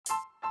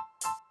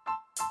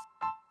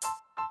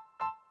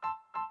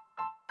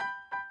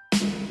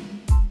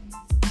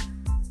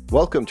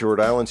Welcome to Rhode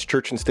Island's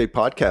Church and State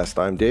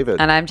Podcast. I'm David.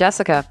 And I'm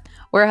Jessica.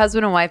 We're a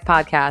husband and wife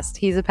podcast.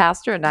 He's a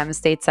pastor and I'm a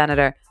state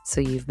senator.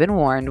 So you've been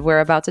warned. We're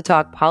about to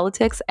talk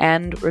politics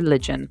and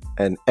religion.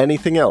 And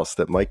anything else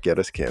that might get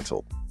us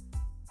canceled.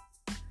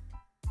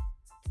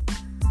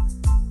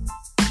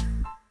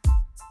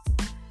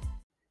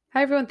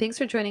 Hi, everyone. Thanks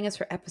for joining us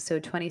for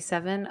episode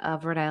 27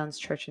 of Rhode Island's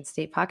Church and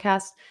State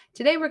Podcast.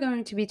 Today, we're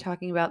going to be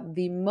talking about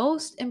the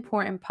most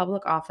important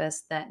public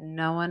office that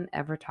no one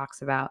ever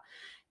talks about.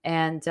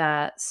 And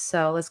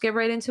so let's get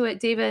right into it.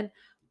 David,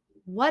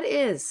 what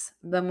is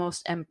the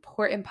most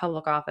important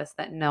public office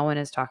that no one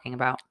is talking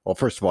about? Well,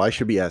 first of all, I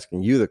should be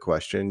asking you the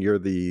question. You're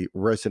the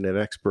resident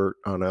expert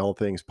on all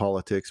things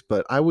politics,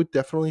 but I would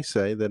definitely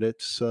say that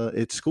it's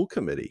school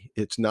committee.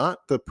 It's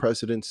not the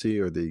presidency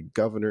or the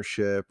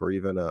governorship or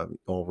even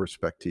all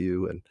respect to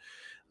you and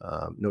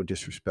no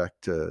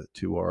disrespect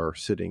to our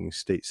sitting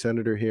state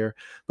senator here,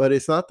 but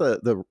it's not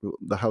the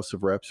House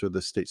of Reps or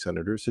the state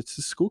senators. It's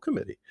the school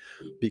committee,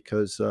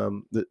 because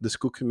the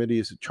school committee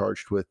is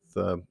charged with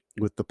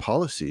the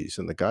policies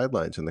and the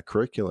guidelines and the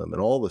curriculum and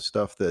all the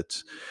stuff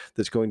that's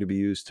going to be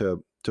used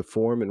to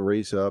form and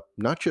raise up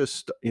not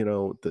just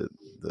the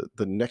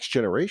next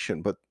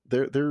generation, but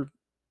they're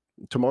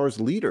tomorrow's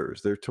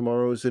leaders, they're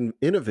tomorrow's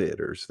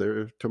innovators,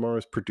 they're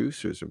tomorrow's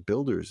producers and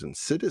builders and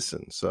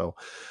citizens. So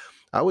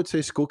I would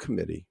say school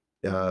committee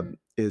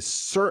is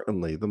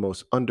certainly the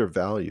most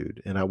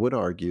undervalued, and I would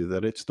argue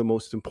that it's the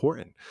most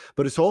important,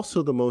 but it's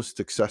also the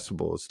most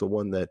accessible. It's the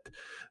one that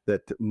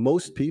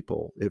most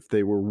people, if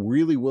they were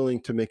really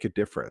willing to make a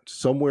difference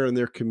somewhere in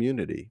their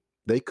community,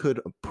 they could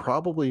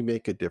probably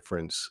make a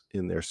difference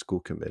in their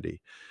school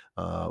committee.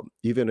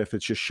 Even if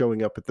it's just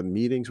showing up at the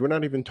meetings. We're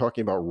not even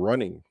talking about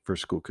running for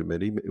school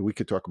committee. We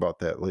could talk about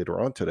that later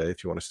on today.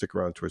 If you want to stick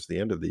around towards the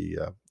end of the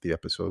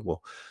episode,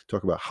 we'll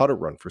talk about how to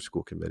run for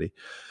school committee.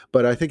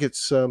 But I think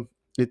it's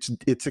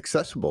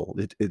accessible.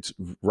 It's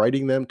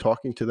writing them,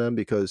 talking to them,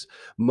 because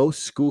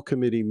most school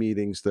committee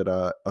meetings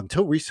that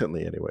until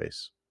recently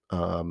anyways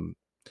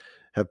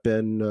have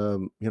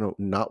been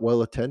not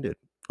well attended.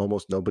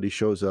 Almost nobody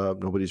shows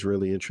up. Nobody's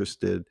really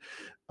interested.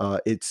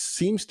 It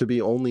seems to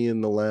be only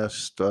in the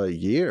last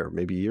year,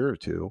 maybe year or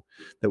two,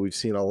 that we've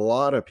seen a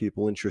lot of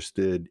people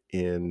interested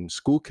in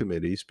school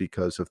committees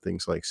because of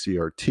things like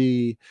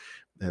CRT,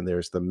 and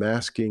there's the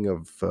masking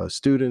of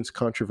students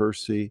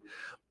controversy,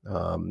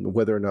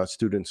 whether or not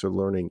students are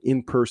learning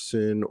in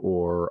person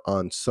or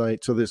on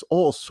site. So there's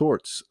all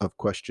sorts of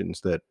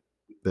questions that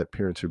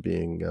parents are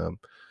being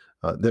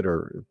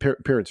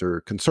parents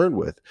are concerned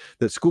with,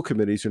 that school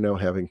committees are now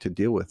having to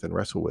deal with and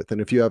wrestle with. And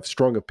if you have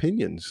strong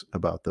opinions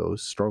about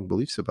those, strong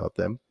beliefs about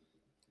them,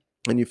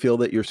 and you feel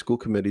that your school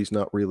committee is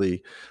not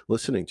really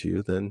listening to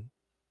you, then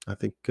I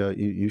think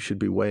you should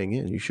be weighing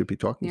in. You should be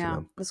talking to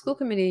them. The school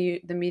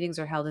committee, the meetings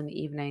are held in the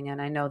evening,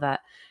 and I know that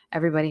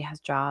everybody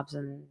has jobs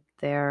and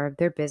they're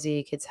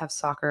busy. Kids have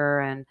soccer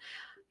and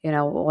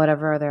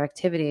whatever other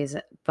activities.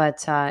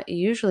 But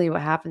usually, what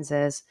happens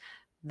is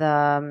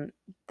the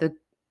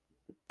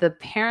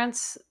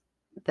parents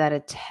that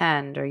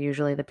attend are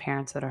usually the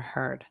parents that are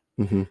heard.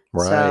 Mm-hmm.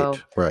 Right, so,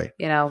 right.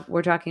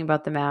 We're talking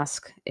about the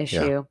mask issue.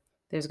 Yeah.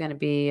 There's going to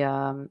be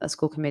a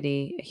school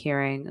committee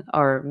hearing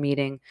or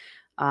meeting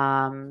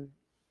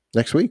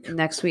next week.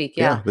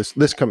 Yeah.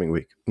 This coming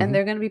week. Mm-hmm. And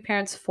they're going to be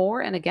parents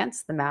for and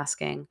against the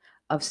masking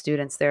of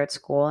students there at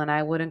school. And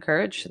I would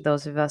encourage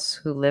those of us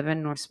who live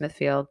in North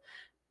Smithfield,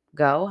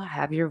 go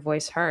have your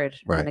voice heard.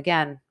 Right. And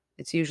again,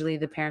 it's usually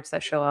the parents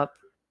that show up.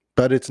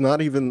 But it's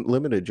not even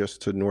limited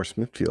just to North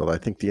Smithfield. I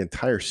think the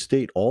entire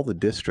state, all the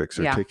districts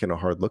are taking a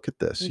hard look at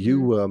this.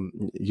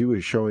 Mm-hmm. You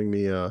were showing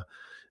me a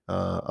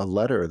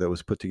letter that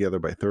was put together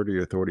by 30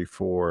 or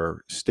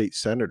 34 state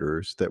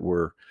senators that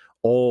were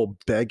all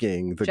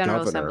begging the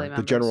governor,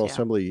 the General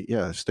Assembly,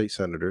 state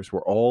senators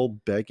were all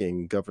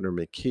begging Governor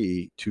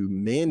McKee to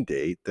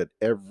mandate that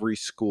every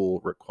school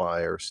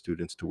require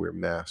students to wear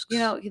masks.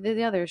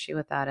 The other issue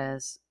with that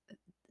is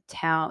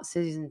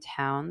cities and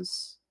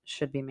towns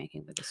should be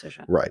making the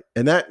decision. Right.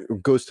 And that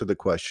goes to the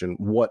question,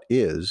 what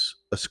is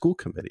a school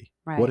committee?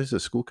 Right. What is a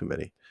school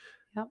committee?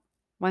 Yep.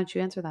 Why don't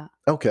you answer that?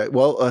 Okay.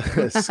 Well,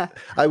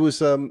 I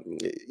was,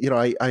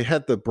 I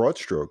had the broad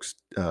strokes,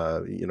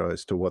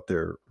 as to what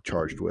they're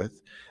charged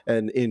with.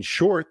 And in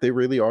short, they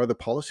really are the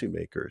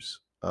policymakers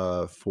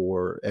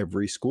for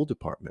every school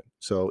department.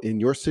 So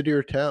in your city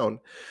or town,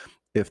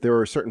 if there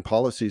are certain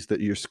policies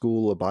that your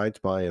school abides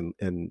by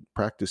and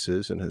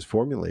practices and has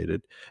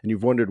formulated, and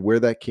you've wondered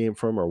where that came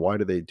from or why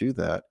do they do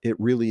that, it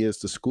really is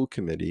the school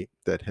committee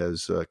that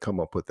has come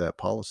up with that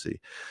policy.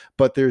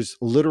 But there's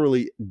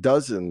literally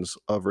dozens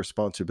of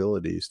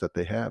responsibilities that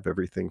they have,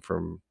 everything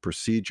from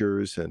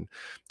procedures and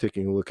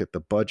taking a look at the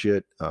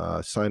budget,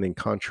 signing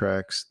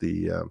contracts,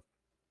 the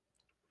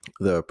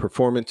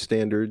performance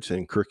standards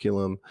and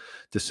curriculum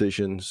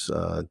decisions,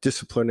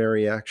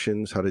 disciplinary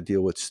actions, how to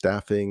deal with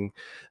staffing,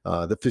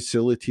 the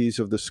facilities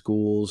of the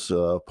schools,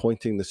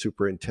 appointing the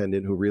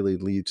superintendent who really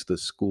leads the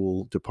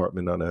school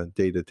department on a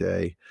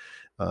day-to-day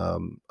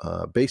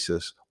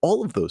basis.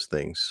 All of those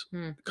things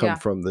come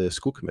from the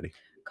school committee.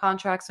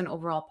 contracts and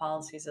overall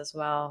policies as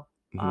well.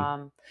 Mhm.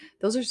 Um,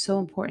 those are so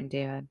important,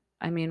 David.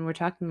 I mean, we're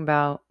talking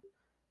about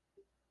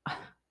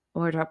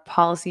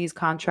policies,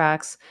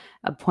 contracts,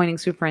 appointing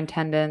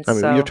superintendents. I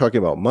mean, you're So talking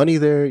about money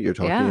there, you're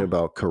talking yeah,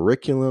 about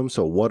curriculum,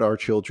 so what our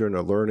children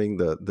are learning,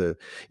 the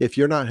if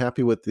you're not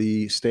happy with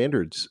the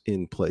standards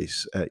in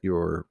place at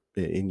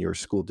in your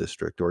school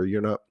district, or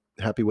you're not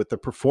happy with the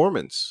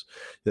performance,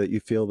 that you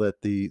feel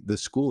that the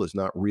school is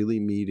not really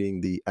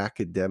meeting the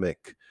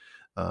academic,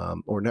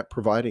 or not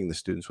providing the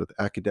students with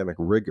academic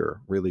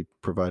rigor, really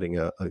providing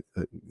a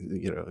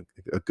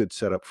good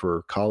setup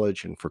for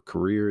college and for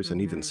careers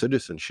and even hmm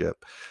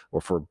citizenship,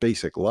 or for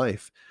basic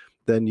life,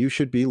 then you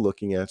should be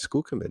looking at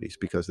school committees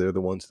because they're the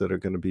ones that are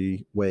going to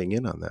be weighing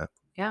in on that.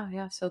 yeah,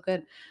 yeah, so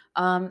good.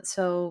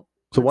 So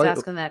So let's why?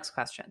 ask the next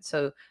question.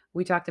 So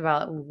we talked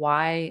about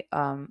why.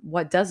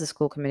 What does the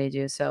school committee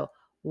do? So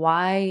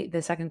why?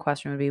 The second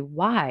question would be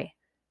why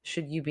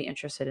should you be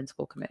interested in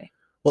school committee?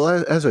 Well,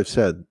 as I've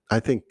said, I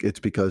think it's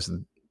because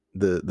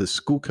the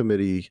school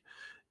committee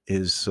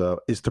is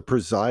the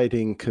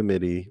presiding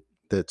committee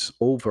that's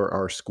over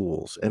our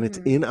schools, and it's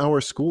hmm in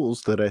our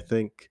schools that I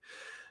think,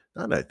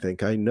 not I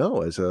think, I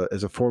know, as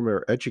a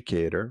former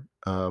educator,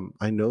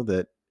 I know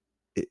that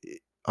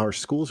our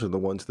schools are the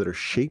ones that are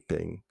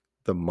shaping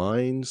the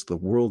minds, the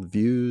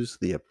worldviews,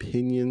 the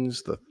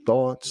opinions, the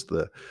thoughts,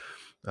 the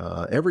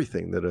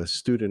everything that a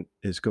student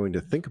is going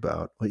to think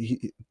about.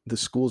 The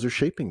schools are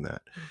shaping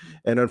that, hmm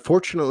and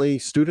unfortunately,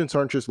 students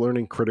aren't just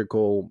learning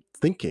critical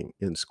thinking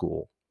in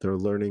school; they're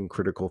learning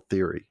critical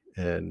theory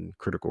and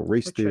critical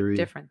race Which are theory.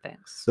 different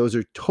things. Those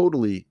are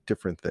totally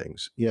different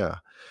things. Yeah,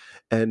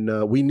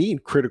 and we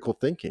need critical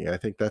thinking. I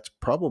think that's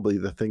probably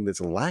the thing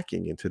that's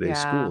lacking in today's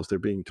Yeah. schools. They're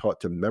being taught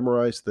to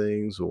memorize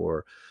things,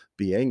 or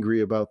be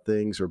angry about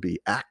things, or be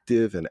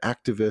active and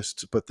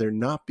activists, but they're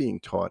not being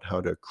taught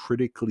how to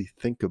critically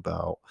think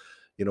about,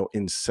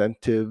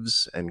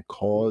 incentives and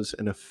cause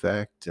and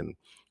effect, and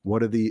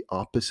what are the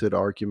opposite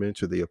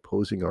arguments or the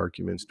opposing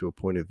arguments to a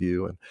point of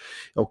view. And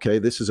okay,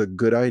 this is a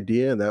good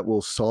idea and that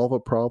will solve a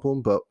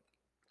problem, but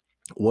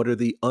what are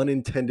the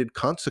unintended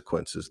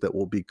consequences that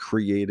will be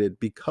created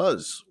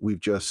because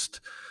we've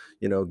just,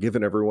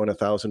 given everyone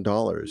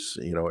 $1,000,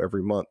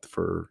 every month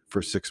for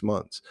 6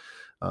 months?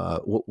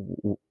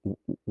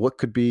 What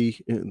could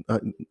be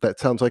that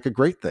sounds like a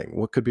great thing.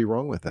 What could be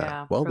wrong with that?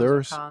 Yeah. Well, Pros and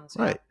there's cons.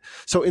 Yeah. right.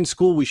 So in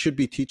school, we should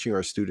be teaching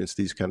our students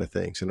these kind of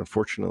things. And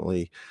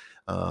unfortunately,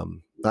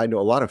 I know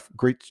a lot of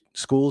great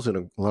schools and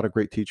a lot of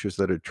great teachers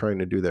that are trying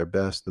to do their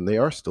best, and they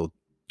are still,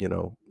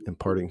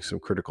 imparting some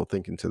critical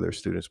thinking to their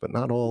students, but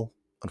not all.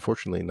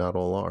 Unfortunately, not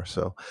all are.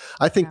 So,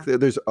 I think Yeah. that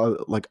there's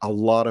like a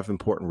lot of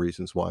important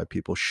reasons why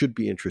people should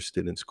be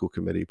interested in school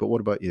committee. But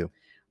what about you?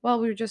 Well,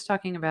 we were just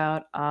talking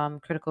about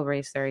critical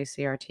race theory,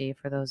 CRT,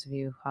 for those of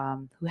you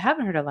who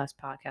haven't heard our last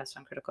podcast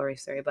on critical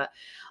race theory. But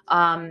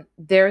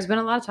there's been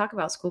a lot of talk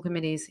about school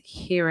committees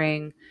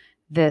hearing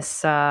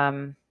this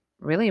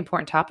really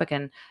important topic.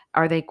 And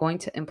are they going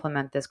to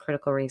implement this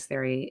critical race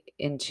theory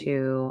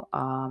into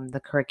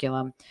the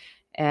curriculum?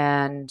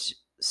 And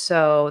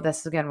so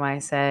that's again why I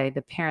say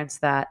the parents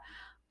that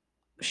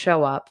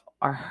show up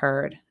are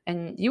heard.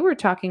 And you were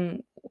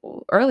talking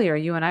earlier,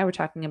 you and I were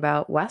talking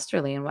about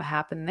Westerly and what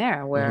happened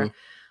there, Mhm. where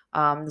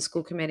the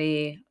school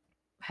committee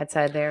had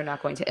said they're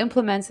not going to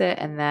implement it.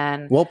 And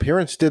then, Well,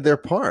 parents did their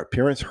part.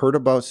 Parents heard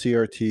about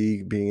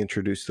CRT being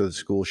introduced to the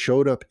school,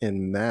 showed up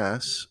in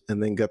mass,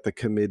 and then got the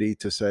committee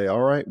to say,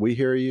 "All right, we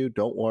hear you.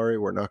 Don't worry,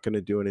 we're not going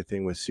to do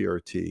anything with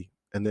CRT."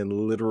 And then,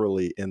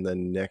 literally, in the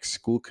next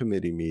school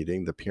committee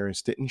meeting, the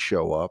parents didn't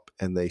show up,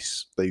 and they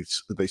so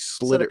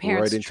slid the it right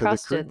parents into the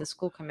trusted the curriculum.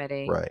 school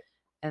committee. Right?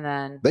 And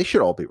then, They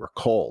should all be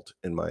recalled.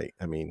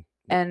 I mean,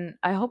 and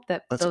I hope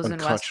that that's those in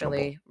unconscionable.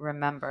 Westerly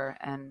remember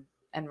and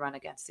run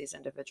against these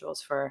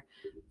individuals for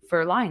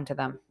lying to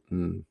them.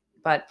 Mm.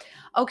 But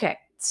okay,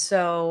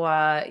 so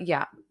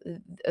yeah,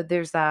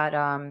 there's that.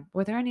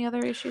 Were there any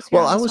other issues here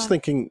Well, on I this was one?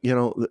 thinking,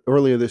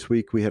 earlier this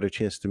week we had a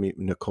chance to meet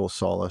Nicole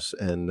Solis,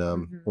 and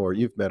or hmm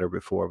you've met her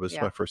before, but it's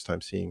Yeah. my first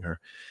time seeing her.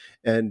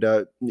 And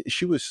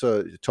she was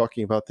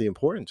talking about the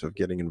importance of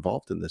getting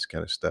involved in this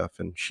kind of stuff,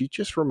 and she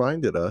just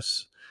reminded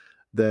us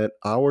that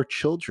our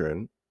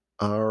children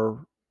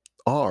are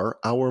are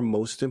our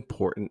most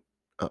important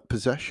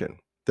possession.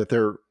 That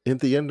they're, at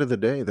the end of the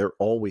day, they're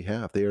all we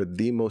have. They are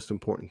the most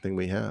important thing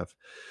we have.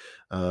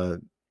 Uh,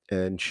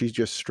 and she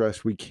just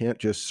stressed we can't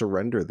just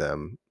surrender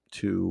them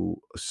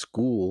to a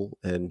school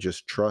and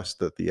just trust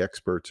that the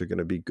experts are going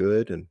to be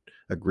good and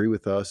agree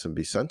with us and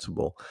be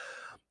sensible.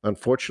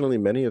 Unfortunately,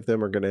 many of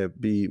them are going to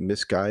be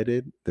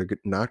misguided. They're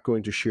not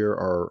going to share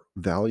our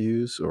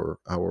values or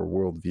our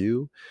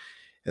worldview,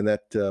 and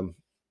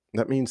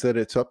that means that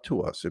it's up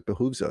to us. It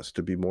behooves us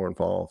to be more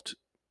involved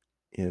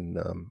in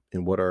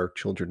what our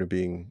children are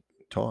being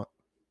taught.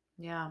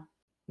 Yeah.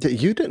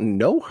 You didn't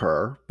know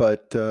her,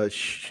 but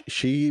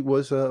she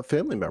was a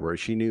family member.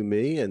 She knew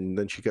me, and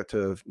then she got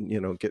to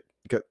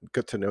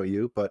get to know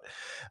you. But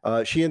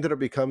she ended up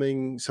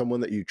becoming someone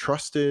that you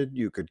trusted,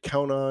 you could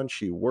count on.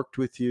 She worked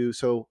with you.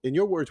 So, in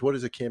your words, what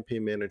does a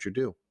campaign manager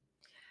do?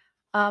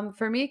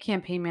 For me, a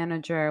campaign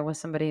manager was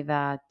somebody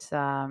that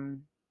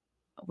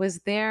was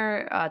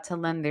there to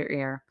lend their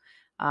ear.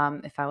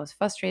 If I was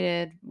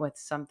frustrated with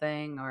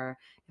something, or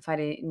if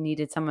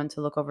needed someone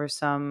to look over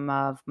some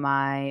of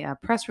my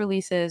press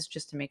releases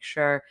just to make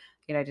sure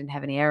I didn't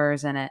have any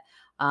errors in it,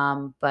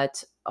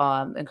 but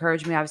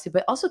encourage me obviously,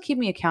 but also keep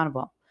me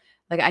accountable.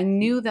 Like I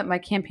knew that my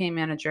campaign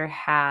manager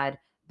had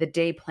the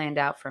day planned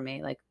out for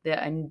me, like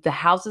the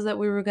houses that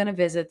we were going to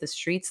visit, the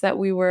streets that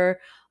we were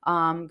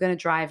going to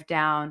drive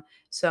down.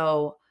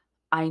 So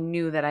I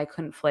knew that I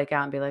couldn't flake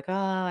out and be like, "Oh,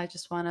 I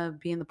just want to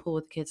be in the pool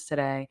with kids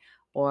today,"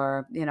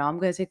 or "I'm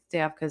going to take the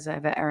day off because I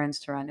have errands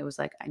to run." It was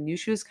like I knew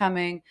she was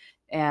coming,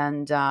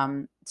 and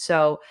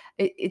so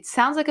it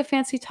sounds like a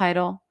fancy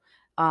title,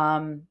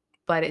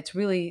 but it's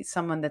really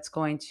someone that's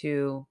going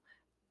to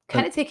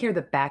kind And of take care of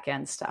the back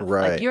end stuff. Like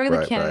right, you're the right,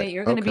 right. candidate,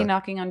 you're going to be Okay.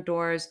 knocking on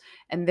doors,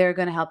 and they're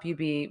going to help you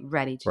be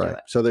ready to do Right.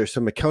 it. So there's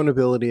some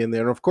accountability in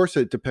there. And of course,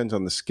 it depends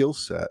on the skill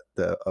set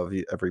of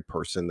every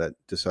person that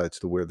decides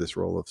to wear this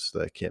role of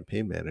the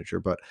campaign manager.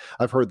 But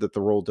I've heard that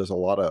the role does a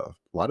lot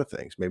of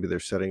things. Maybe they're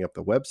setting up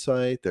the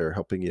website. They're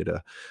helping you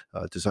to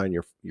design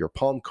your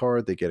palm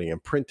card. They're getting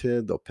them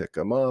printed. They'll pick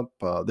them up.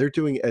 They're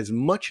doing as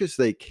much as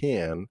they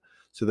can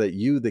so that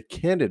you, the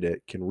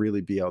candidate, can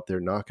really be out there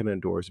knocking on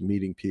doors,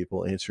 meeting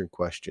people, answering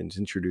questions,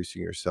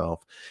 introducing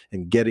yourself,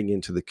 and getting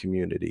into the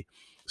community.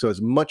 So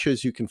as much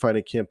as you can find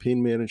a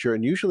campaign manager,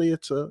 and usually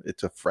it's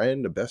a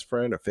friend, a best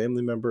friend, a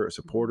family member, a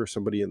supporter,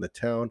 somebody in the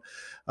town,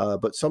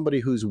 but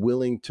somebody who's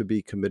willing to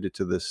be committed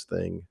to this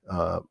thing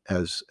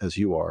as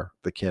you are,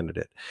 the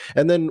candidate.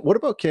 And then what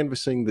about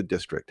canvassing the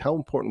district? How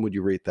important would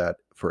you rate that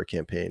for a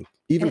campaign,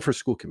 even It, for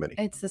school committee?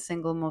 it's the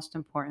single most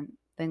important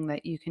thing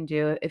that you can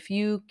do. If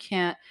you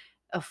can't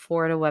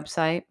afford a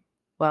website,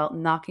 well,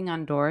 knocking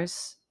on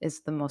doors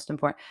is the most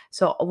important.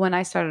 So when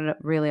I started,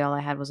 really all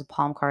I had was a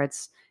palm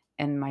cards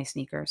and my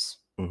sneakers,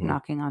 Hmm.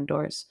 knocking on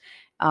doors.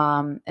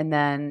 And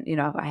then,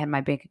 I had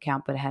my bank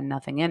account, but it had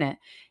nothing in it.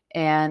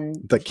 And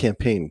The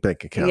campaign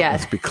bank account. yeah.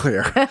 Let's be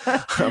clear.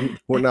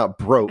 We're not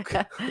broke,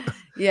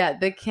 Yeah,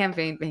 the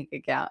campaign bank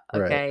account.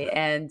 right? Okay.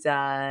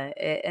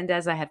 And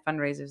as I had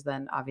fundraisers,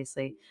 then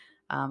obviously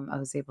I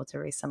was able to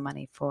raise some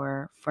money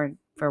for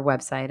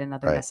website and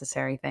other Right.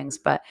 necessary things.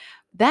 But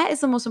that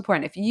is the most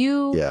important. If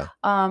you Yeah.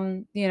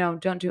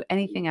 don't do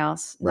anything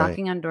else, Right.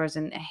 knocking on doors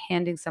and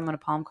handing someone a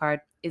palm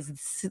card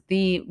is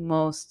the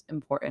most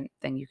important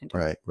thing you can do.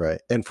 Right,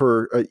 right. And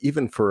for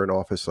even for an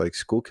office like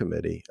school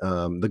committee,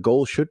 the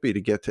goal should be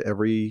to get to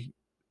every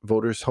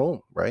voter's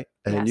home, right?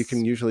 And you can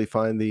Yes. usually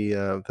find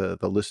the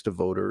list of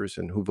voters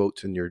and who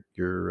votes in your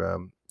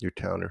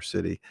town or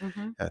city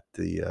Hmm. at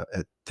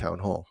town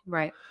hall.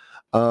 Right.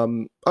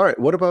 All right.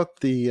 What about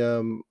the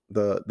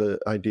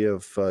idea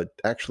of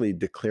actually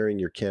declaring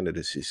your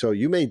candidacy? So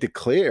you may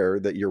declare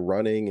that you're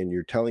running and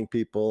you're telling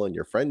people and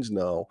your friends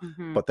know,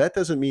 Hmm. but that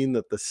doesn't mean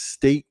that the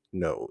state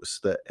knows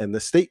that, and the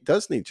state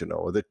does need to know,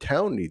 or the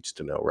town needs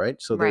to know,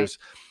 right? So Right. there's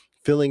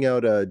filling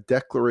out a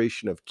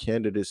declaration of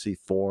candidacy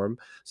form.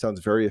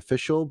 Sounds very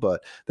official,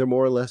 but they're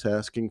more or less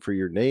asking for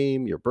your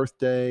name, your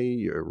birthday,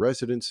 your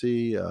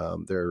residency.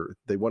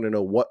 They want to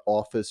know what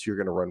office you're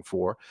going to run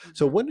for.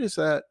 So Hmm. when is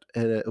that?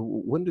 And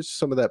when does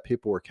some of that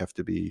paperwork have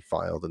to be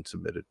filed and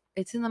submitted?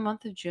 It's in the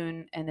month of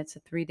June, and it's a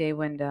 3-day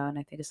window, and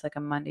I think it's like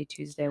a Monday,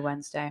 Tuesday,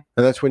 Wednesday.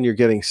 And that's when you're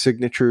getting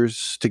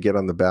signatures to get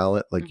on the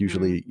ballot. Like Mhm.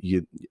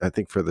 usually, I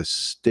think for the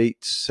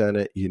state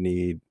senate, you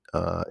need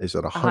is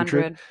it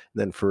 100? 100.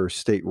 Then for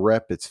state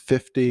rep, it's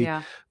 50.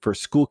 Yeah. For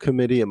school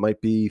committee, it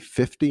might be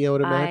 50. I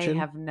would I imagine.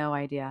 have no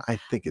idea. I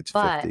think it's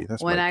But 50.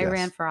 That's when my I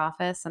ran guess. for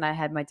office and I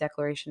had my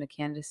declaration of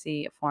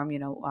candidacy form,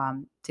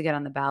 to get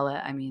on the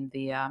ballot, I mean,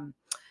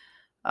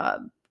 uh,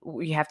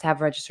 you have to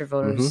have registered Hmm.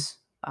 voters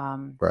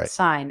Right.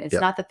 sign. It's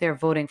Yep. not that they're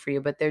voting for you,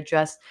 but they're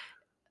just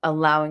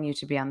allowing you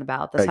to be on the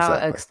ballot. That's how I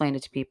Exactly. explained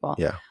it to people.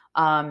 Yeah.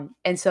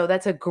 And so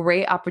that's a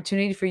great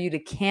opportunity for you to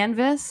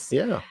canvas,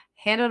 Yeah.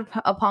 hand out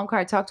a palm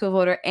card, talk to a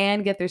voter,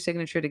 and get their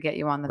signature to get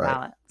you on the Right.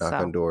 ballot. Knock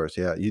on So, doors.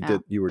 Yeah. yeah.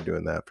 You were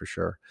doing that for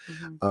sure.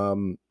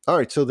 Mhm. All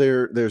right. So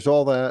there's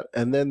all that,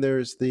 and then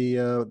there's the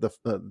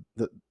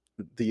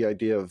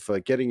idea of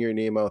getting your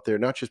name out there,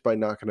 not just by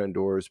knocking on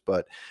doors,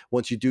 but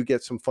once you do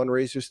get some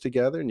fundraisers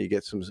together and you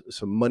get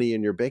some money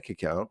in your bank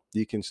account,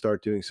 you can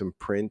start doing some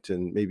print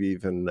and maybe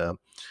even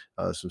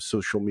some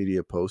social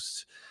media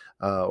posts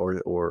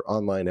or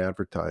online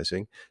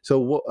advertising. So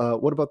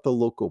what about the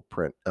local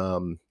print?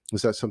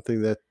 Was that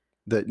something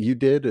that you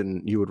did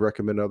and you would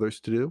recommend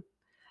others to do?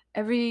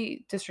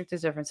 Every district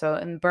is different. So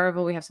in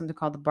Burrillville, we have something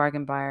called the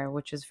bargain buyer,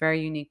 which is very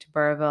unique to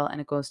Burrillville,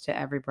 and it goes to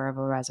every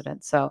Burrillville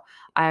resident. So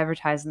I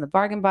advertise in the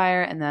bargain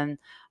buyer, and then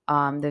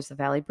there's the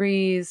Valley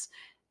Breeze,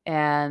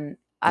 and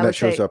I And that would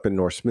shows say, up in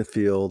North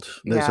Smithfield.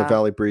 There's a yeah,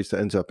 Valley Breeze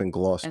that ends up in and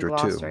Gloucester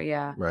Gloucester, too.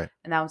 yeah, Right.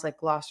 and that was like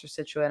Gloucester,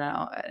 Situate,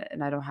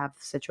 and I don't have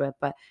Situate,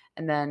 but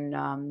and then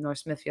North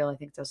Smithfield, I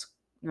think does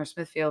North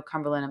Smithfield,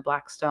 Cumberland, and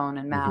Blackstone,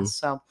 and Hmm. Mass.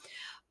 So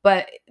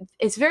but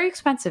it's very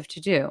expensive to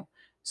do.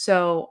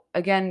 So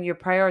again, you're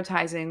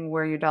prioritizing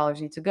where your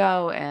dollars need to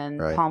go, and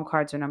Right. palm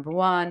cards are number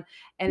one.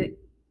 And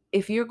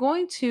if you're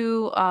going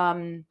to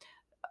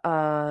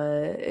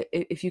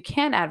if you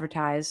can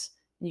advertise,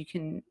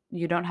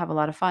 you don't have a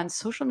lot of funds,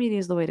 social media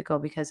is the way to go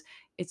because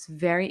it's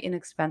very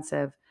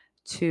inexpensive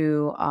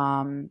to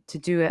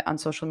do it on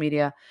social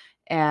media,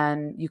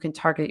 and you can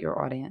target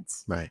your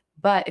audience. Right.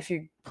 But if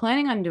you're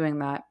planning on doing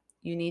that,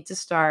 you need to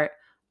start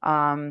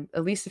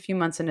at least a few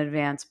months in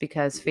advance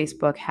because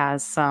Facebook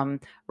has some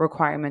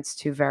requirements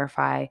to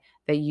verify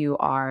that you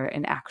are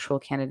an actual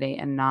candidate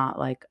and not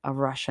like a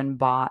Russian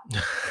bot.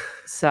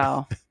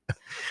 So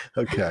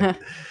Okay.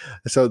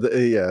 So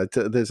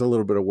there's a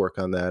little bit of work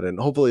on that, and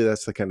hopefully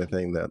that's the kind of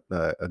thing that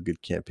a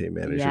good campaign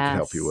manager can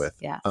help you yes,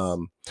 with. yes.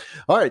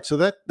 All right, so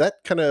that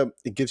kind of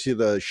gives you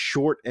the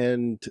short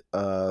end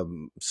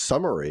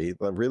summary,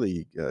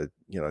 really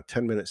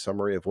 10-minute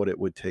summary of what it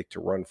would take to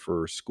run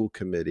for school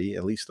committee,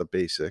 at least the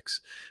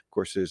basics. Of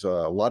course, there's a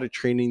lot of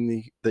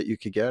training that you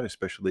could get,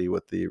 especially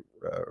with the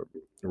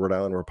Rhode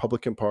Island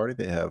Republican Party.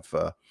 They have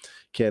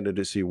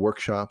candidacy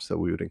workshops that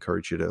we would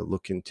encourage you to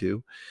look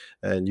into.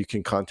 And you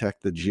can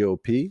contact the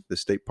GOP, the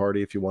state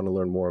party, if you want to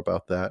learn more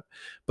about that.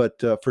 But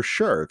for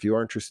sure, if you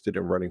are interested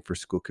in running for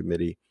school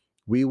committee,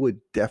 we would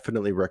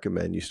definitely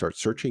recommend you start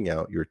searching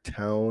out your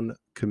town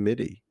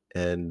committee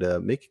and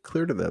make it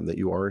clear to them that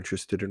you are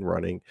interested in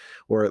running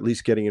or at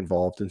least getting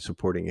involved in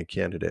supporting a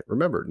candidate.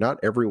 Remember, not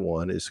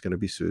everyone is going to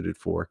be suited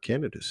for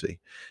candidacy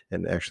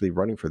and actually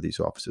running for these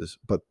offices,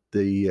 but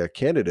the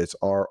candidates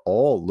are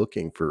all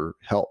looking for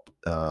help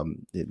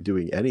in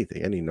doing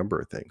anything, any number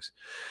of things.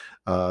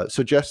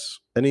 So, Jess,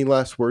 any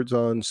last words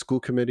on school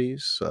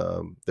committees,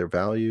 their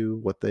value,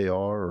 what they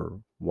are, or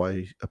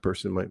why a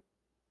person might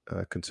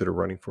consider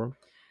running for them?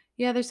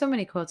 Yeah, there's so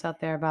many quotes out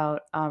there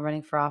about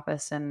running for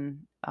office,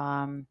 and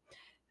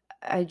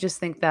I just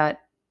think that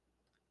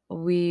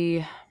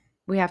we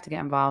we have to get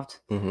involved.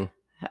 Hmm.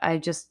 I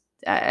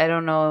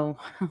don't know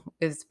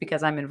it's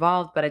because I'm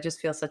involved, but I just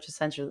feel such a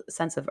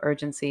sense of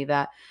urgency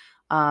that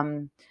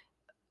um,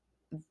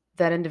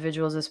 that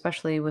individuals,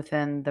 especially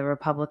within the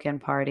Republican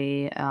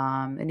Party,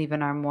 and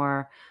even our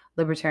more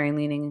libertarian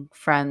leaning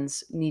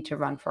friends, need to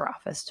run for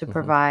office to Hmm.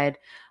 provide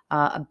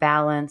a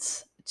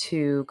balance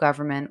to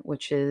government,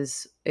 which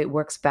is it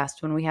works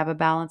best when we have a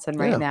balance. And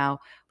right Yeah, now,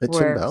 it's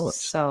we're imbalanced.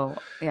 so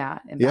Yeah,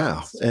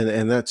 imbalanced.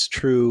 and that's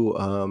true,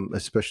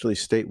 especially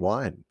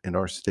statewide. In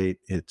our state,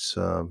 it's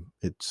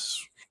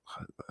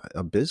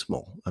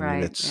abysmal. I mean,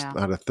 Right? it's Yeah.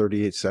 out of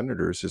 38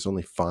 senators, there's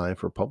only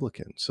 5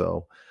 Republicans.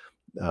 So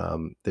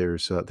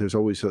there's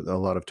always a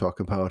lot of talk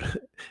about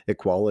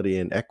equality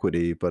and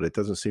equity, but it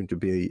doesn't seem to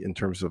be in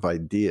terms of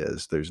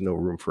ideas. There's no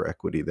room for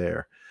equity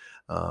there.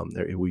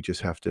 We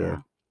just have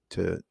Yeah.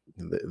 to.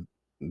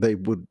 They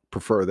would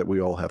prefer that we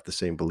all have the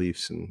same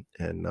beliefs and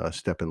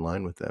step in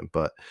line with them.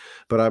 But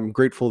I'm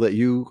grateful that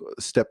you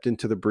stepped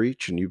into the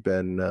breach and you've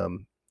been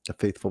a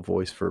faithful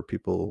voice for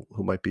people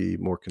who might be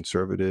more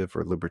conservative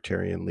or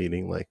libertarian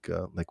leaning, like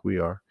we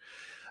are.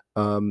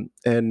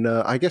 And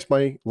I guess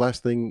my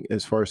last thing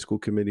as far as school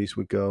committees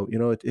would go,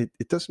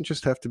 it doesn't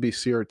just have to be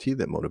CRT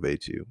that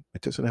motivates you.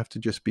 It doesn't have to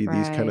just be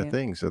these kind of Right.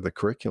 things or the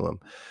curriculum.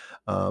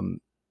 Um,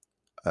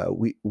 uh,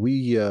 we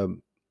we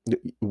um,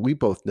 we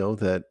both know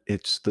that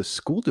it's the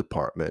school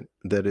department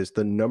that is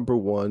the number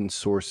one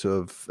source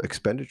of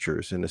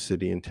expenditures in a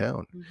city and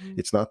town. Hmm.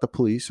 It's not the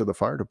police or the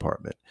fire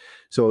department.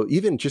 So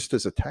even just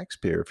as a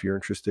taxpayer, if you're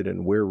interested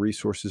in where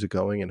resources are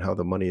going and how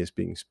the money is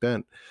being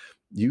spent,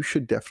 you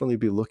should definitely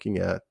be looking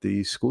at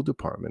the school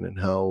department and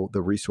how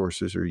the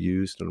resources are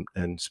used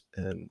and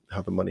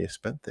how the money is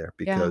spent there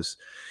Yeah. because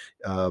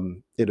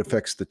it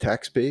affects the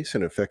tax base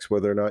and affects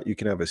whether or not you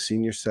can have a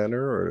senior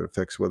center or it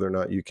affects whether or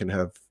not you can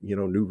have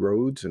new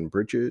roads and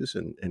bridges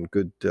and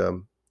good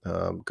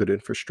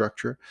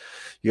infrastructure.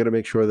 You got to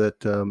make sure that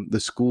the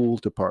school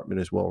department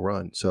is well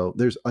run. So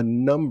there's a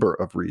number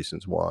of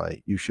reasons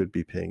why you should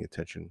be paying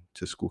attention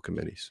to school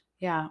committees.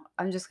 Yeah,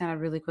 I'm just kind of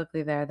really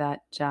quickly there that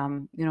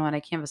when I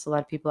canvass, a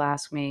lot of people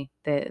ask me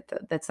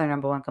that's their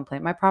number one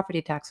complaint. My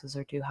property taxes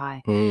are too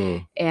high,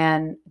 Mm,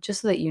 and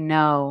just so that you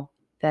know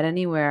that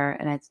anywhere,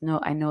 and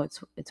I know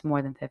it's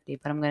more than 50,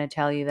 but I'm going to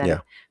tell you that yeah,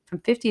 from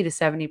 50 to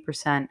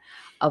 70%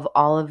 of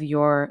all of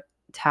your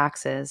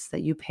taxes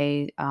that you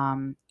pay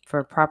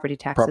for property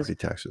taxes property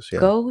taxes. Yeah,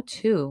 go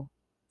to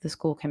the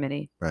school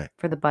committee right.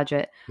 for the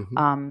budget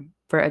Hmm.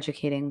 for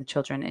educating the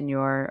children in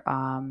your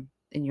town,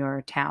 in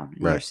your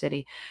Right.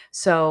 city.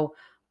 So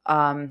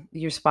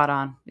you're spot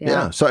on. Yeah.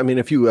 Yeah. So, I mean,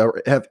 if you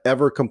have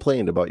ever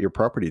complained about your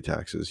property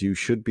taxes, you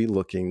should be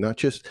looking not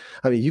just,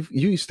 I mean, you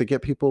used to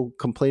get people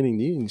complaining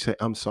to you and you say,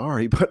 I'm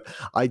sorry, but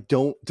I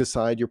don't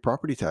decide your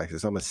property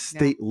taxes. I'm a Yeah.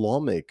 state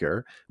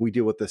lawmaker. We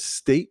deal with the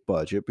state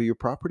budget, but your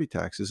property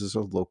taxes is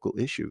a local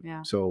issue.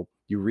 Yeah. So,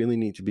 you really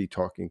need to be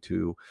talking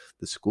to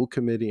the school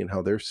committee and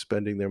how they're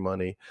spending their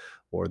money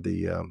or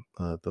the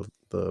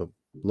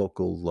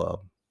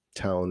local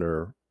town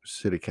or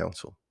city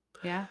council.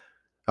 Yeah.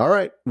 All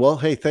right. Well,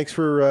 hey, thanks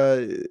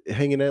for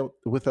hanging out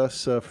with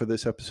us for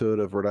this episode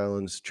of Rhode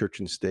Island's Church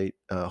and State.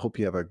 Hope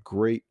you have a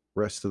great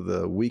rest of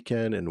the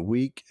weekend and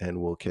week,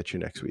 and we'll catch you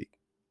next week.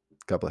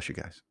 God bless you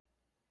guys.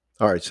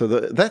 All right, so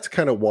that's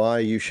kind of why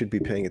you should be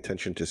paying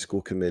attention to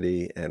school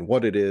committee and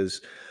what it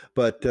is.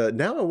 But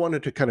now I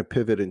wanted to kind of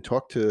pivot and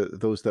talk to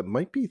those that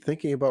might be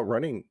thinking about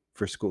running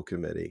for school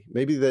committee.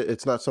 Maybe that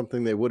it's not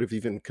something they would have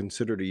even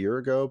considered a year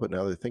ago, but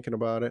now they're thinking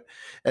about it.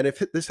 And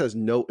if this has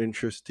no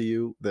interest to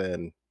you,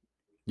 then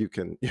you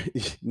can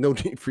no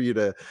need for you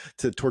to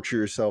torture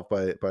yourself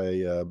by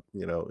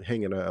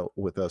hanging out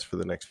with us for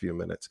the next few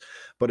minutes.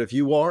 But if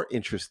you are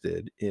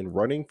interested in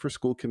running for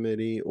school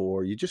committee,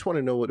 or you just want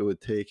to know what it would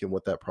take and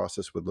what that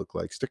process would look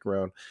like, stick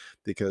around,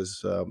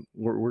 because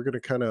we're going to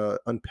kind of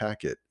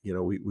unpack it.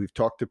 We've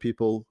talked to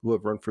people who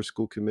have run for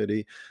school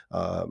committee.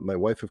 My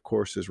wife, of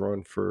course, has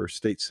run for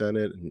state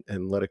senate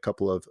and led a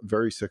couple of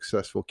very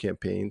successful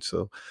campaigns,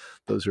 so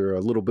those are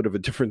a little bit of a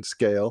different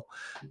scale.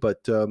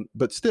 But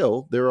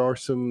still, there are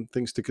some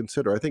things to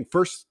consider. I think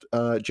first,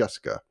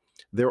 Jessica,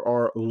 there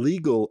are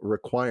legal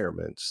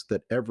requirements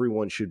that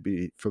everyone should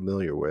be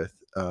familiar with.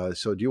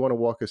 So do you want to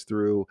walk us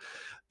through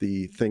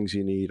the things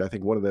you need? I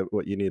think one of them,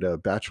 what you need, a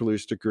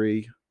bachelor's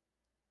degree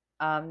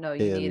No,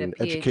 you need a in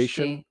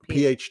education,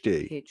 PhD,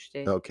 PhD.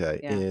 PhD. Okay,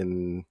 Yeah,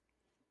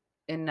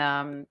 in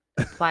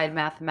applied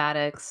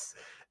mathematics,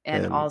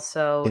 and and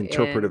also in,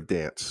 interpretive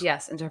dance.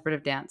 yes,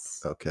 interpretive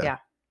dance. Okay, Yeah.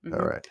 all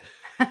hmm right.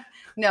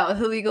 No,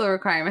 the legal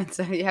requirements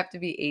are you have to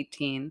be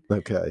 18,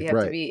 Okay, you have to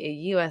right. be a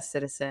U.S.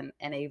 citizen,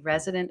 and a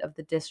resident of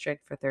the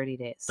district for 30 All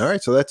days.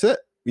 right, so that's it.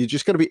 You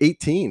just got to be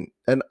 18.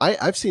 And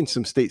I've seen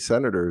some state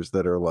senators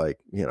that are like,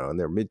 in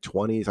their mid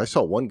 20s. I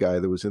saw one guy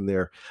that was in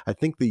there, I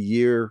think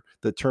the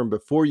term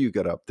before you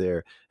got up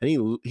there, and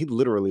he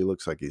literally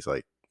looks like he's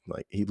like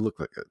he looked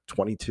like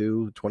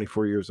 22,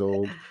 24 years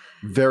old,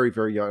 very,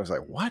 very young. I was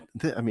like, what?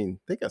 I mean,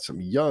 they got some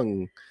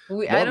young I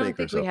don't think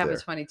lawmakers we up have a there.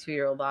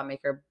 22-year-old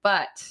lawmaker,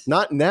 but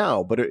Not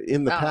now, but in the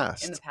in the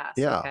past. past.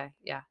 Yeah, Okay,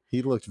 yeah.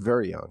 he looked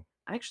very young.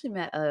 I actually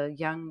met a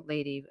young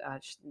lady,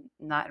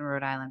 not in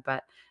Rhode Island,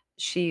 but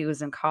she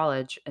was in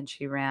college and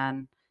she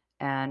ran,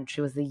 and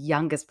she was the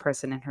youngest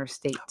person in her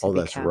state to Oh,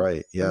 that's become.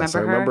 right. Yes, I Remember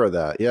her? remember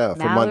that. Yeah,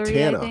 from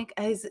Mallory, I Montana. think.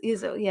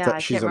 Yeah, I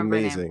She's can't remember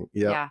her name. amazing.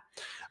 Yeah. Yeah.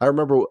 I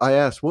remember I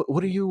asked,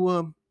 "What are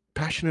you,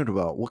 passionate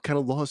about? What kind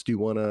of laws do you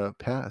wanna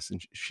pass?"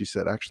 And she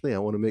said, "Actually, I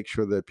wanna make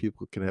sure that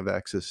people can have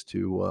access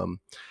to,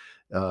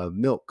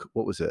 milk."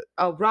 What was it?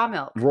 Oh, raw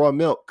milk. Raw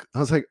milk. I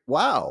was like,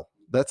 "Wow,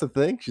 that's a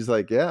thing?" She's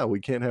like, "Yeah, we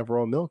can't have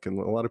raw milk, and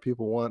a lot of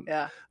people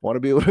Yeah.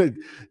 wanna be able to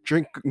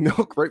drink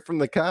milk right from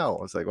the cow."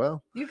 I was like,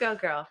 "Well, You go,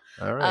 girl.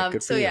 all right,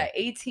 good for So yeah, you."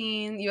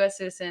 18, U.S.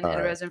 citizen, All and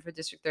a right. resident for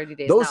district 30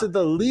 days. Those are Now,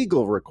 the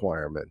legal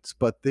requirements,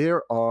 but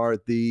there are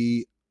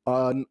the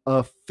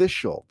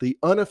unofficial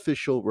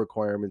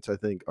requirements, I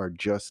think, are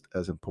just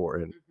as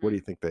important. What do mhm,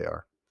 you think they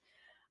are?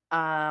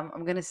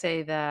 I'm gonna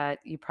say that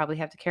you probably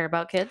have to care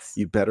about kids.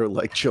 You better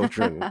like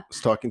children. I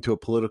was talking to a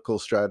political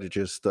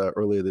strategist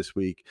earlier this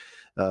week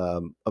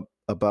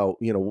about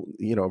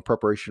in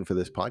preparation for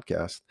this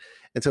podcast,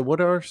 and said,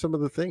 "What are some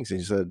of the things?" And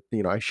he said,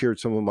 I shared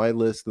some of my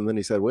list, and then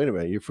he said, "Wait a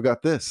minute, you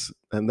forgot this,"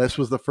 and this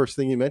was the first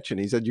thing he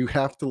mentioned. He said, "You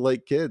have to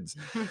like kids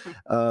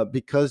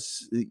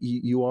because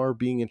you are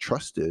being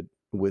entrusted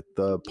with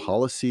the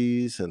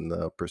policies and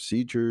the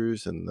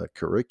procedures and the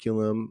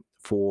curriculum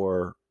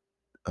for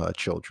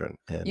children."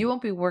 You And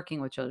won't be working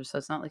with children, so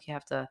it's not like you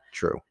have to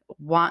true,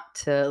 want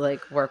to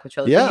like work with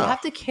children, but you yeah,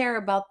 have to care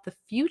about the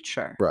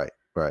future, right,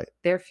 right.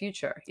 their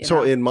future, you So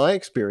know? in my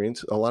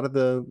experience, a lot of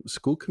the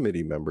school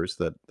committee members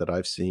that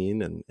I've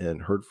seen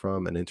and heard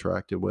from and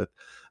interacted with,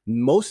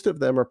 most of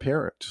them are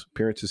parents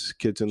of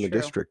kids in the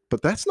True. district.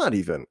 But that's not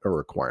even a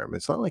requirement.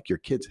 It's not like your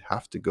kids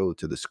have to go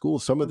to the school.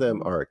 Some of them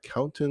Mhm. are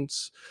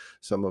accountants,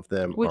 some of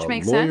them Which are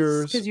makes sense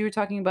lawyers. because you were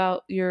talking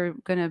about you're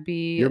gonna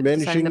be You're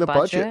deciding managing the the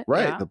budget, budget.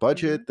 right? Yeah. The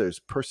budget. Mhm. There's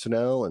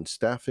personnel and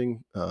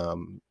staffing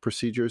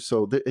procedures.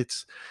 So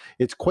it's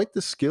quite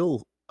the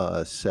skill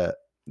set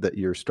that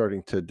you're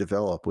starting to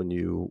develop when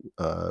you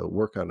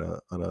work on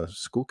a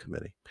school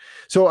committee.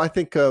 So I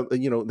think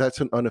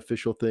that's an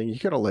unofficial thing. You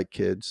gotta like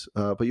kids,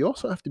 but you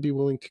also have to be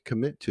willing to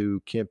commit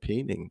to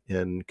campaigning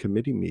and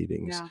committee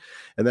meetings, Yeah.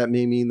 and that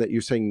may mean that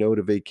you're saying no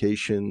to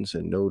vacations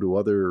and no to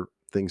other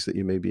things that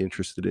you may be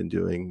interested in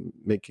doing,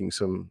 making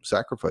some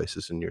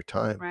sacrifices in your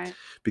time Right.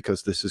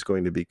 because this is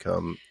going to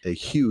become a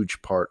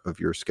huge part of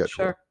your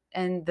schedule. Sure.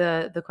 And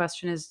the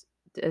question is,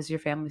 does your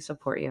family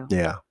support you?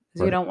 Yeah, Because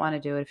you right. don't want to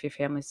do it if your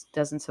family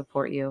doesn't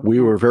support you. We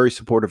were And very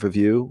supportive of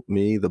you,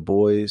 me, the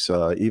boys,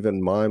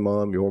 even my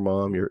mom, our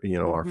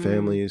mhm.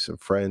 families and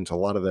friends. A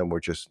lot of them were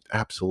just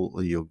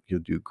absolutely, you'll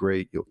do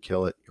great, you'll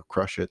kill it, you'll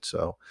crush it.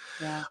 So,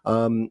 Yeah.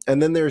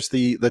 and then there's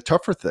the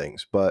tougher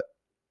things, but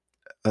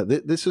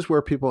this is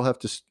where people have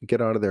to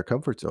get out of their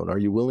comfort zone. Are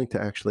you willing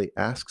to actually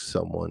ask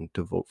someone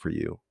to vote for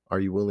you? Are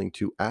you willing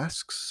to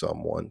ask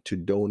someone to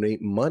donate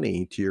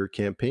money to your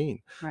campaign?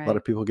 A lot Right.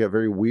 of people get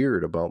very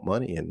weird about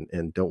money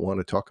and don't want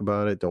to talk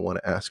about it, don't want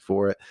to ask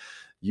for it.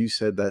 You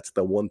said that's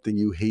the one thing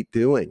you hate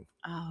doing.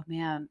 Oh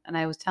man. And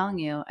I was telling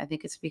you, I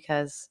think it's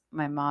because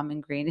my mom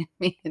ingrained in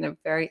me in a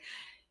very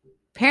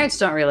parents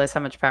don't realize how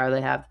much power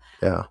they have.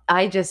 Yeah.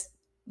 I just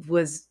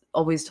was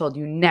always told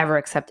you never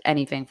accept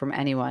anything from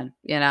anyone,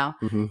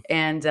 hmm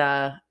and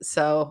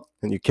so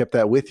And you kept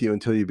that with you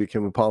until you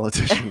became a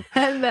politician.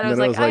 and then I And was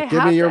then I like, was I like,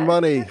 give me have your to,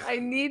 money. I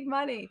need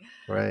money,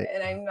 Right.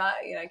 and I'm not,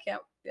 I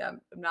can't,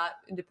 I'm not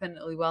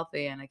independently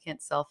wealthy, and I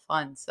can't self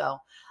fund. So,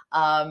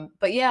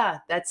 but yeah,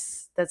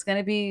 that's going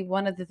to be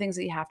one of the things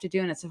that you have to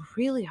do, and it's a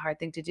really hard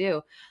thing to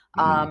do.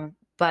 Mm,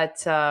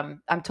 But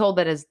I'm told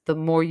that as the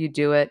more you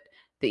do it,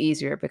 the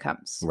easier it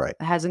becomes. right.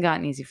 It hasn't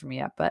gotten easy for me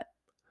yet, but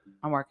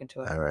I'm working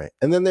to it. All right.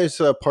 And then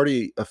there's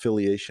party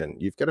affiliation.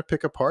 You've got to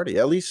pick a party,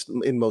 at least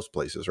in most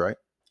places, right?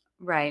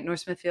 Right. North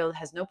Smithfield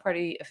has no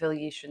party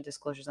affiliation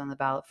disclosures on the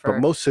ballot But for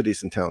most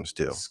cities and towns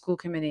do. school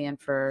committee and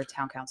for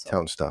town council.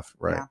 Town stuff,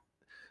 right?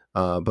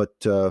 Yeah.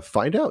 But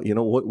find out,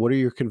 what are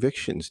your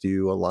convictions? Do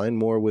you align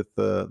more with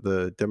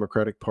the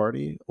Democratic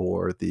Party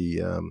or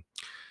the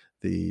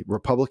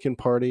Republican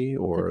Party The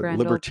or grand old party.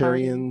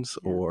 libertarians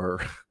Yeah.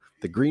 or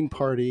the Green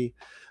Party?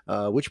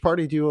 Which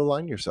party do you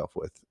align yourself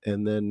with?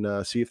 And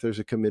then see if there's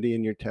a committee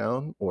in your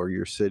town or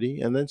your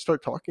city, and then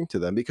start talking to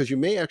them, because you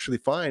may actually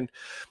find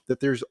that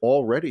there's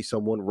already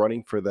someone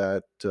running for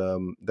that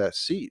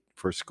seat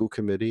for school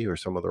committee or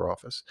some other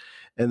office,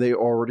 and they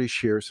already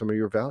share some of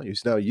your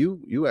values. Now,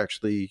 you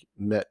actually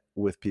met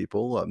with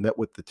people, met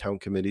with the town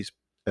committees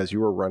as you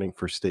were running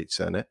for state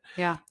senate.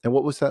 Yeah. And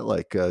what was that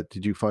like?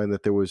 Did you find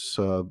that there was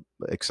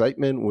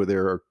excitement? Were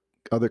there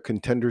other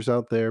contenders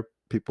out there,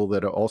 people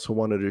that also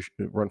wanted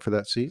to run for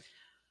that seat?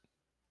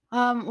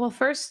 Well,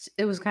 first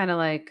it was kind of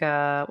like,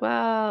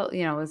 well,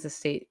 it was a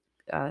state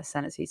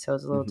Senate seat, so it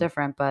was a little hmm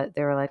different. But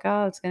they were like,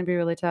 oh, it's going to be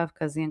really tough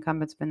because the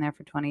incumbent's been there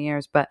for 20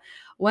 years. But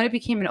when it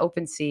became an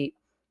open seat,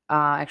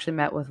 I actually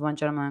met with one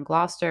gentleman in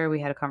Gloucester. We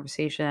had a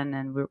conversation,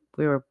 and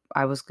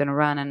I was going to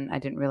run, and I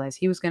didn't realize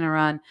he was going to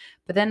run.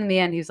 But then in the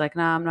end, he was like,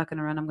 "No, I'm not going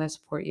to run. I'm going to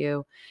support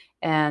you."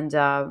 And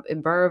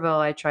in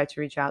Burrillville, I tried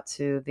to reach out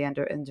to the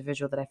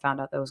individual that I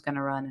found out that was going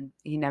to run, and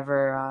he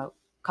never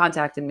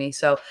contacted me.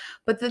 So,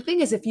 but the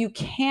thing is, if you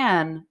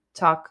can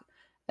talk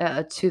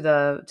to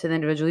the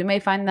individual, you may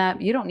find that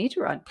you don't need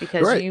to run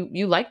because Right.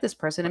 you like this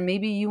person, and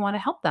maybe you want to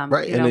help them.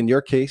 Right. And in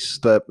your case,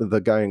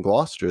 the guy in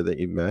Gloucester that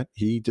you met,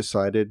 he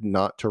decided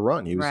not to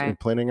run. He was Right.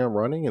 planning on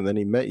running, and then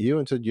he met you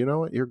and said, "You know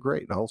what? You're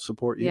great. I'll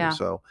support you." Yeah.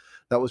 So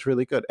that was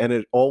really good. And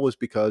it all was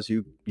because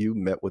you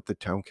met with the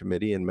town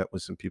committee and met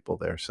with some people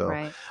there. So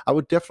Right. I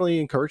would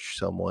definitely encourage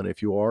someone,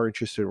 if you are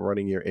interested in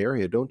running your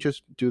area, don't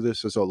just do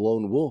this as a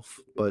lone wolf,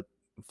 but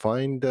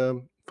find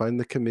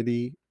the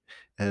committee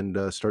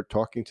and start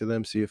talking to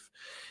them. See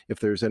if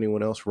there's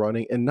anyone else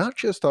running, and not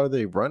just are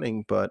they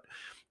running, but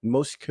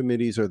most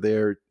committees are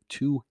there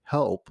to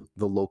help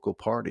the local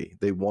party.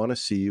 They want to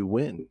see you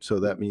win. So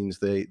that means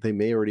they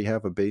may already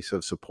have a base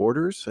of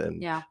supporters and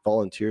Yeah.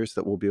 volunteers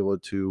that will be able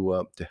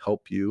to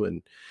help you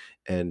and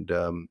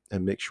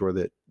make sure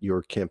that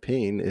your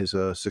campaign is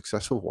a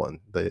successful one.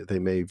 They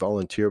may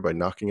volunteer by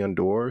knocking on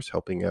doors,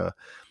 helping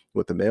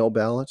with the mail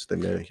ballots. They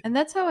may. And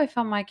that's how I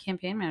found my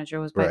campaign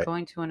manager, was by Right.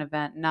 going to an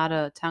event, not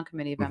a town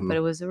committee event, hmm but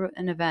it was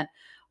an event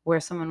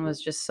where someone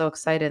was just so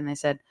excited, and they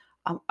said,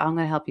 I'm going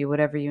to help you,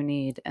 whatever you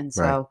need. And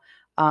Right. so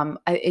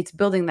it's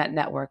building that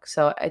network.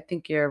 So I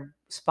think you're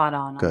spot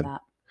on Good.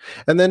 that.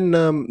 And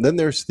then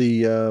there's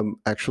the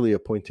actually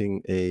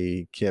appointing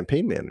a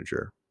campaign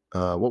manager.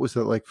 What was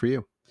that like for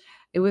you?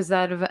 It was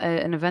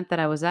an event that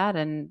I was at,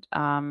 and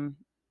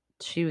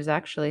she was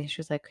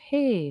like,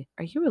 "Hey,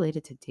 are you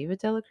related to David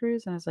Dela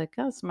Cruz?" And I was like,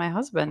 "Oh, it's my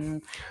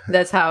husband."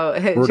 That's how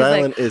she's Rhode like,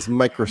 Island is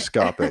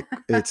microscopic.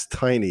 It's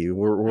tiny.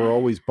 We're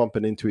always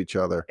bumping into each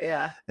other.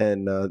 yeah.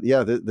 And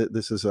yeah,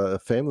 this is a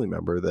family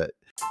member that.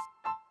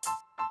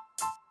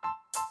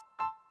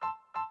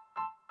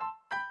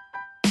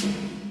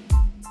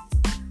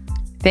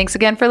 Thanks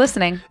again for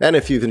listening. And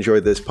if you've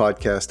enjoyed this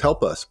podcast,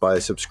 help us by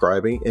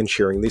subscribing and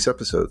sharing these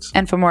episodes.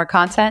 And for more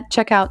content,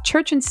 check out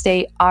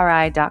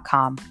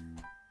churchandstateri.com.